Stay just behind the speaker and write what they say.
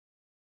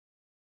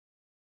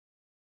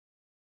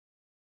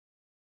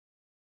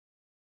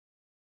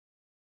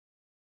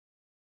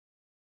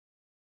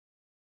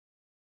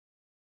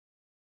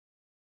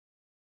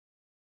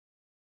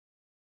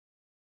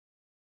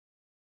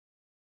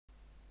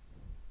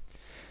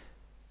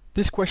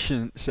This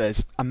question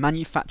says, a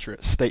manufacturer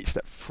states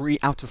that 3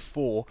 out of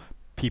 4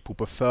 people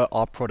prefer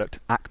our product,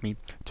 Acme,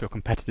 to a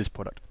competitor's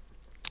product.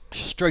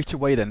 Straight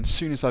away then, as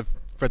soon as I've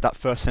read that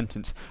first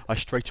sentence, I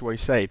straight away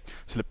say,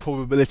 so the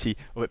probability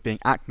of it being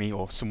Acme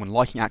or someone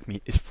liking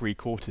Acme is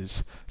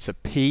 3/4. So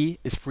P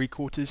is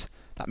 3/4,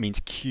 that means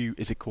Q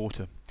is a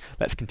quarter.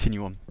 Let's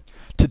continue on.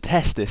 To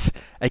test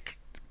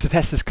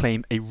this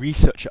claim, a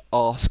researcher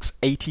asks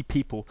 80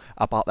 people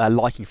about their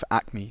liking for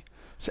Acme.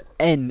 So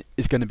N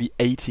is going to be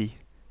 80.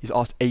 He's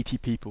asked 80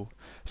 people.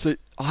 So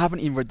I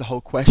haven't even read the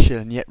whole question,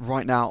 and yet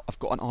right now I've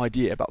got an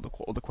idea about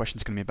what the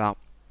question's going to be about.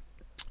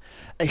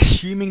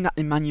 Assuming that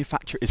the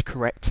manufacturer is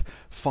correct,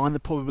 find the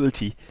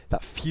probability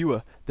that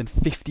fewer than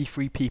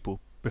 53 people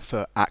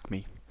prefer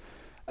Acme.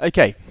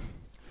 Okay,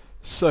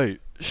 so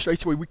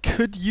straight away we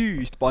could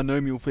use the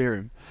binomial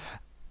theorem,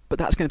 but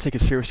that's going to take a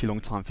seriously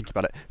long time. Think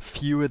about it.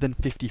 Fewer than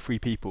 53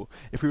 people.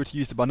 If we were to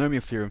use the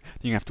binomial theorem,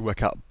 then you have to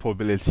work out the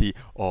probability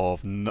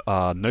of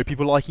no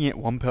people liking it,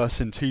 1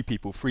 person, 2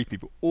 people, 3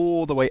 people,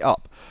 all the way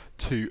up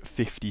to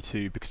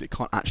 52, because it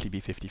can't actually be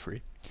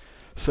 53.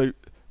 So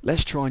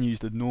let's try and use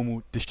the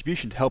normal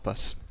distribution to help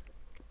us.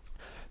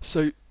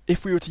 So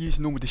if we were to use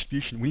the normal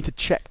distribution, we need to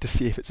check to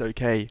see if it's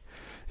okay,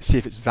 see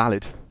if it's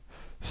valid.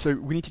 So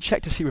we need to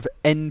check to see whether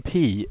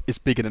NP is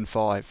bigger than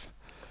 5.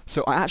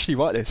 So I actually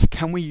write this,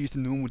 can we use the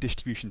normal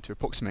distribution to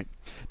approximate?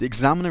 The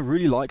examiner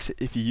really likes it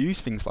if you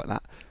use things like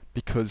that,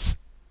 because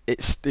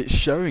it's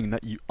showing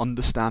that you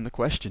understand the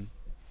question.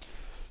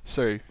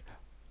 So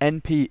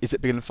NP, is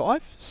it bigger than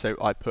 5? So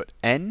I put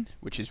N,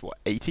 which is what,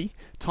 80,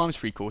 times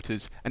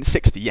 3/4, and it's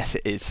 60. Yes,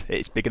 it is.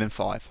 It's bigger than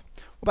 5.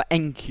 What about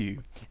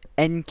NQ?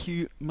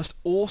 NQ must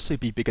also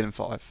be bigger than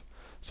 5.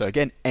 So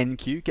again,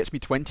 NQ gets me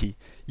 20.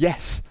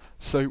 Yes.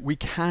 So we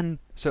can,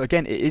 so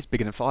again, it is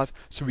bigger than 5,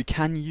 so we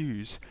can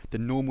use the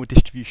normal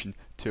distribution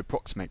to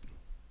approximate.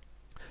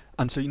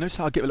 And so you notice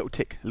how I get a little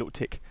tick, a little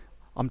tick.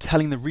 I'm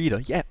telling the reader,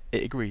 yeah,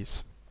 it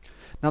agrees.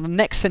 Now the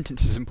next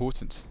sentence is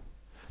important.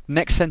 The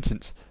next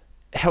sentence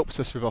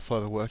helps us with our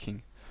further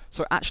working.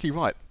 So actually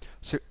right,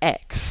 so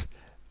X,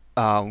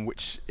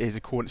 which is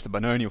according to the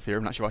binomial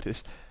theorem, actually write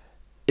this,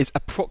 is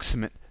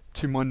approximate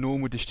to my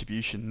normal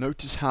distribution.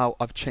 Notice how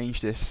I've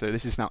changed this, so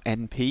this is now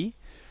NP.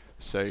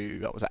 So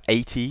that was at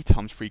 80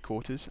 times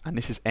 3/4, and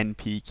this is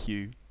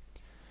NPQ.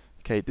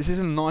 Okay, this is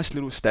a nice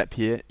little step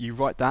here. You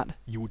write that,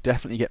 you will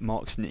definitely get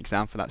marks in the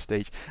exam for that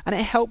stage, and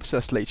it helps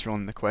us later on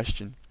in the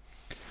question.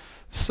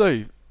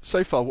 So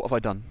far, what have I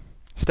done?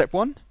 Step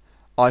 1,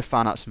 I've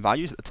found out some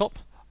values at the top.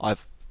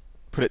 I've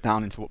put it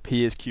down into what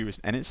P is, Q is,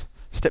 and N is.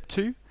 Step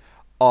 2,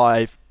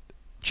 I've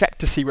checked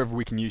to see whether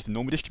we can use the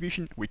normal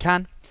distribution. We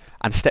can.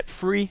 And step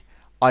 3,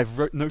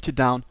 I've noted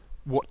down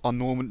what our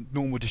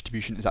normal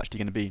distribution is actually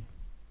going to be.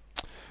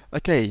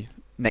 Okay,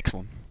 next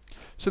one.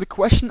 So the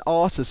question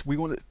asks us, we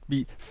want it to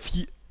be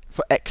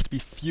for X to be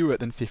fewer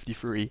than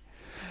 53.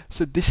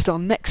 So this is our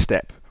next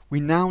step. We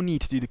now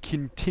need to do the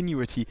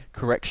continuity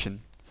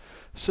correction.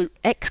 So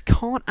X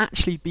can't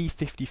actually be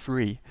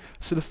 53.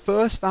 So the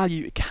first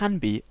value it can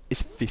be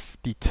is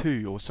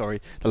 52, or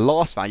sorry, the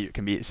last value it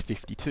can be is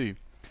 52.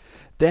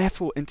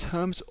 Therefore, in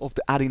terms of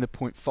adding the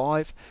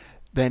 0.5,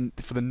 then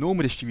for the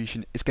normal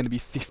distribution, it's going to be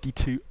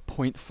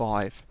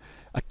 52.5.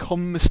 A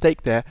common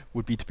mistake there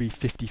would be to be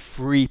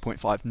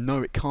 53.5.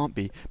 No, it can't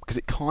be, because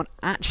it can't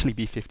actually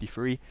be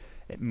 53.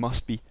 It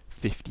must be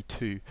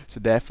 52. So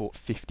therefore,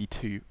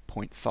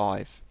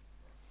 52.5.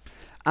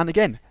 And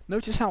again,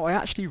 notice how I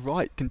actually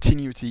write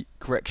continuity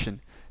correction.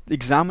 The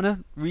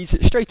examiner reads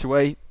it straight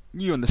away.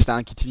 You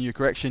understand continuity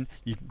correction.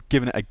 You've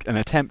given it an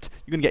attempt.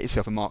 You're going to get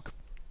yourself a mark.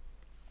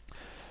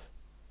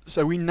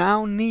 So we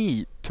now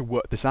need to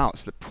work this out.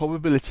 So the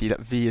probability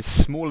that V is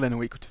smaller than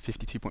or equal to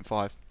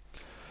 52.5.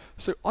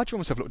 So I draw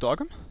myself a little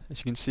diagram. As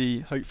you can see,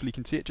 hopefully you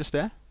can see it just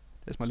there.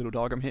 There's my little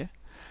diagram here.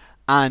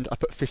 And I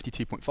put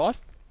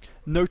 52.5.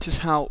 Notice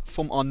how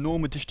from our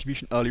normal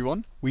distribution earlier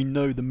on, we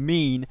know the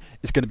mean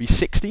is going to be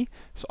 60.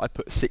 So I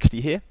put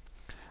 60 here.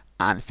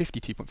 And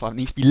 52.5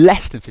 needs to be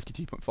less than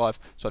 52.5.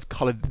 So I've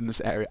coloured in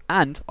this area.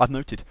 And I've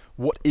noted,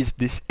 what is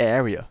this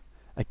area?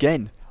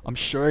 Again, I'm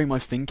showing my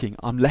thinking.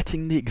 I'm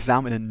letting the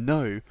examiner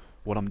know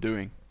what I'm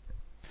doing.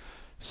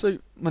 So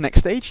my next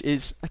stage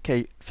is,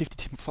 okay,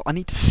 52.5. I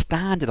need to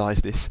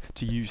standardize this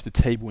to use the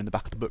table in the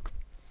back of the book.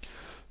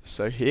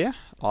 So here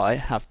I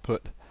have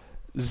put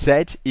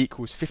Z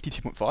equals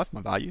 52.5,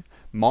 my value,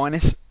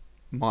 minus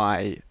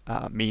my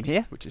mean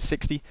here, which is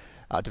 60,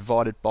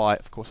 divided by,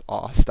 of course,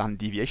 our standard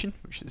deviation,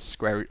 which is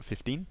square root of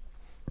 15.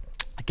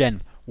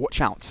 Again,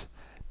 watch out.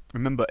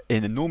 Remember,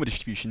 in the normal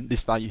distribution,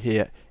 this value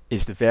here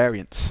is the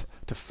variance.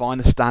 To find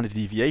the standard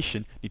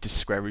deviation, you need to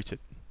square root it.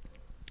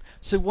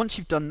 So once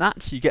you've done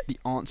that, you get the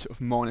answer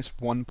of minus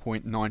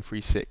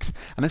 1.936.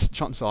 And this,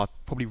 chances are,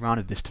 I've probably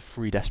rounded this to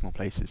 3 decimal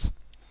places.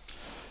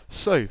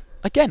 So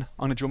again,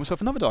 I'm going to draw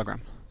myself another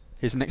diagram.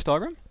 Here's the next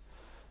diagram.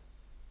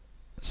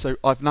 So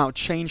I've now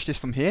changed this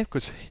from here,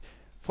 because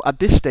at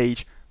this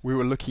stage, we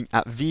were looking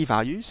at V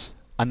values,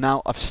 and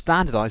now I've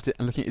standardized it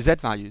and looking at Z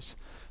values.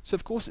 So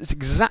of course, it's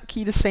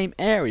exactly the same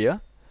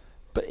area,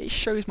 but it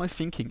shows my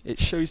thinking. It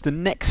shows the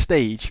next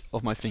stage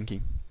of my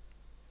thinking.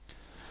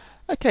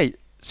 Okay,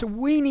 so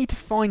we need to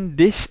find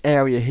this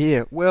area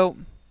here. Well,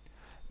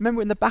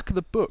 remember in the back of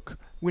the book,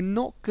 we're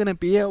not going to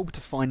be able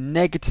to find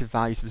negative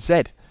values of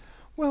z.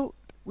 Well,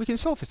 we can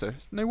solve this though,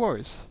 no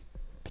worries.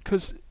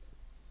 Because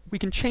we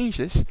can change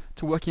this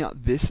to working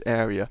out this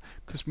area,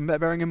 because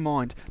bearing in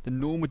mind the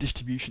normal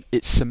distribution,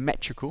 it's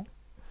symmetrical.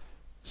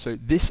 So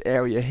this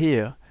area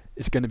here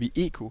is going to be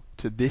equal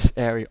to this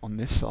area on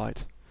this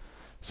side.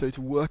 So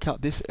to work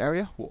out this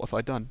area, what have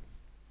I done?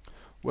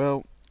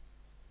 Well,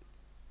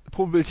 the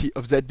probability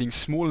of z being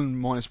smaller than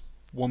minus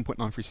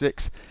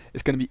 1.936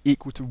 is going to be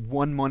equal to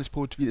 1 minus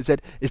probability that z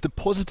is the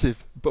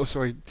positive,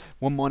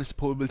 1 minus the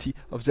probability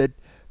of z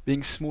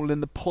being smaller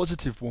than the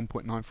positive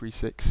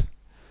 1.936.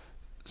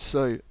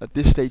 So at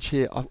this stage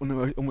here,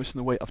 almost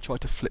in a way, I've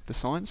tried to flip the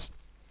signs.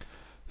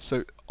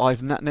 So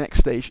the next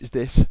stage is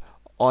this.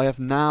 I have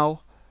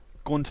now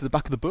gone to the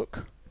back of the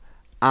book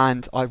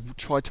and I've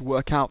tried to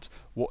work out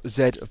what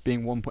z of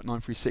being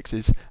 1.936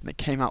 is, and it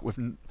came out with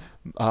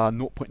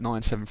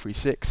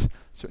 0.9736,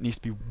 so it needs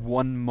to be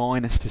 1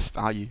 minus this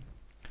value,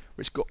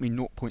 which got me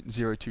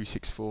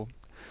 0.0264.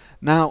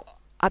 Now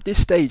at this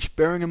stage,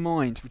 bearing in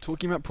mind we're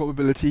talking about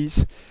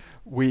probabilities,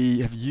 we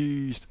have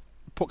used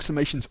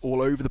approximations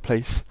all over the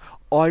place,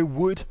 I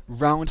would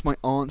round my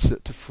answer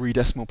to 3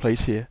 decimal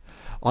place here.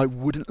 I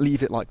wouldn't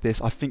leave it like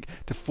this. I think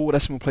to 4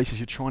 decimal places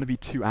you're trying to be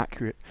too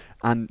accurate,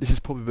 and this is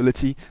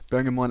probability.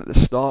 Bearing in mind at the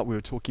start we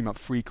were talking about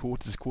 3/4.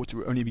 This quarter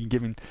we're only being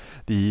given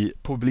the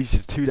probability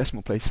to 2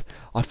 decimal place.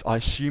 I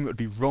assume it would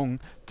be wrong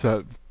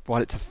to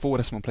write it to 4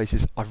 decimal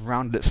places. I've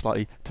rounded it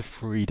slightly to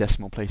 3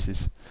 decimal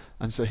places,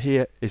 and so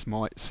here is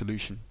my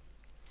solution.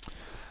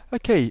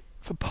 Okay,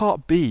 for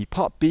part B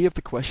of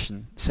the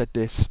question said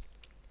this: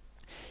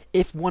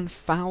 if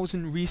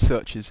 1,000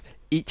 researchers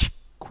each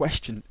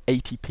question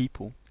 80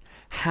 people,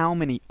 how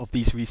many of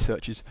these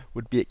researchers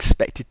would be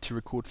expected to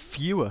record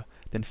fewer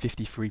than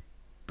 53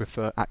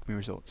 prefer ACME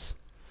results?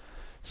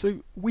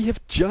 So we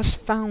have just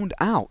found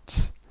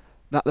out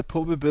that the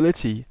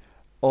probability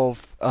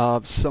of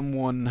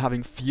someone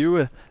having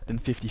fewer than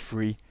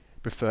 53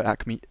 prefer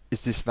ACME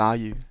is this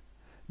value,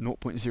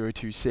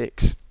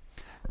 0.026.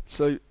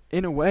 So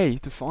in a way,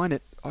 to find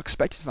it, our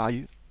expected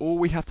value, all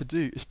we have to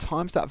do is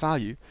times that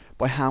value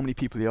by how many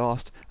people they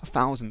asked,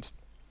 1,000.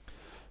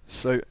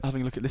 So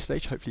having a look at this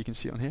stage, hopefully you can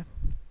see it on here.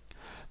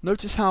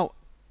 Notice how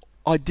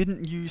I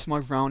didn't use my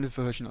rounded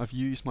version, I've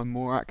used my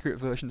more accurate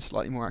version,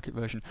 slightly more accurate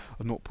version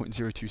of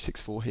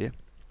 0.0264 here.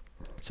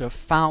 So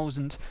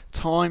 1,000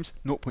 times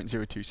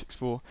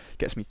 0.0264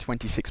 gets me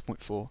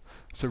 26.4,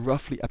 so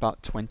roughly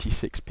about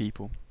 26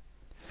 people.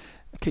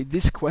 Okay,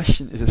 this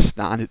question is a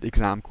standard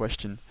exam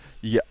question.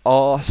 You get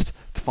asked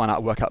to find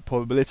out, work out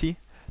probability,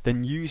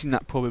 then using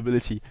that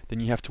probability, then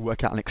you have to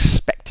work out an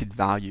expected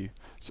value.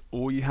 So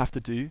all you have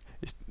to do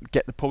is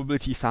get the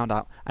probability you found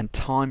out and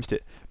times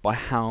it by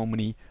how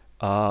many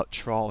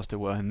trials there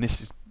were, and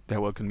there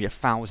were going to be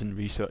 1,000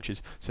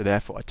 researchers, so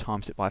therefore I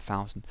times it by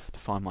 1,000 to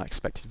find my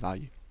expected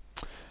value.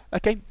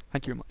 Okay,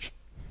 thank you very much.